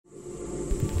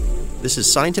This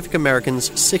is Scientific American's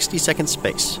 60-Second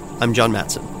Space. I'm John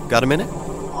Matson. Got a minute?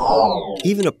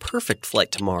 Even a perfect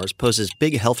flight to Mars poses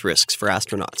big health risks for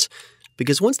astronauts,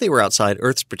 because once they were outside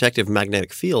Earth's protective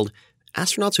magnetic field,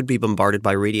 astronauts would be bombarded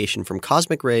by radiation from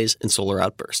cosmic rays and solar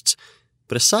outbursts.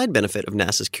 But a side benefit of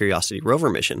NASA's Curiosity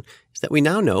rover mission is that we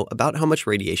now know about how much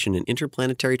radiation an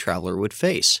interplanetary traveler would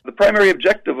face. The primary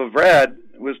objective of RAD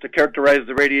was to characterize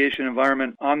the radiation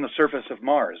environment on the surface of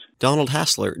Mars. Donald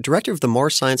Hassler, director of the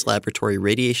Mars Science Laboratory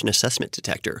Radiation Assessment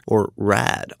Detector, or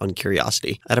RAD, on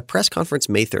Curiosity, at a press conference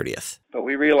May 30th. But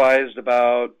we realized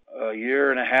about a year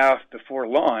and a half before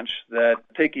launch that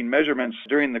taking measurements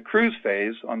during the cruise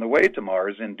phase on the way to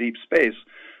Mars in deep space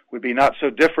would be not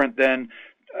so different than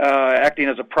acting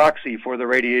as a proxy for the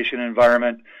radiation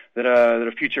environment that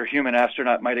a future human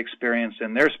astronaut might experience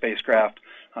in their spacecraft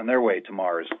on their way to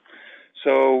Mars.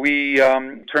 So we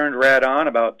turned RAD on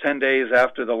about 10 days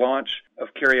after the launch of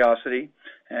Curiosity,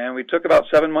 and we took about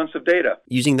 7 months of data.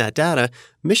 Using that data,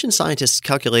 mission scientists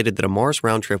calculated that a Mars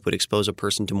round trip would expose a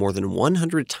person to more than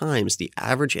 100 times the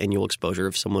average annual exposure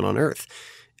of someone on Earth.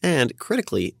 And,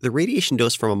 critically, the radiation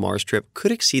dose from a Mars trip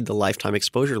could exceed the lifetime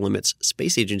exposure limits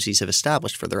space agencies have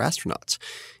established for their astronauts,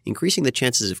 increasing the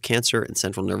chances of cancer and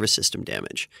central nervous system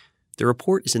damage. The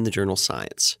report is in the journal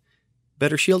Science.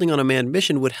 Better shielding on a manned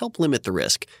mission would help limit the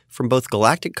risk from both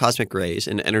galactic cosmic rays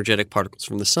and energetic particles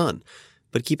from the sun.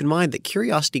 But keep in mind that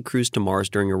Curiosity cruised to Mars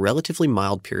during a relatively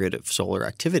mild period of solar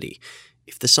activity.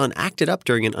 If the sun acted up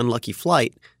during an unlucky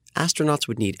flight, astronauts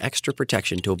would need extra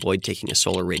protection to avoid taking a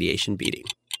solar radiation beating.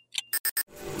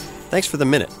 Thanks for the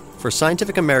minute. For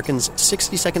Scientific American's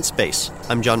 60-Second Space,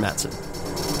 I'm John Matson.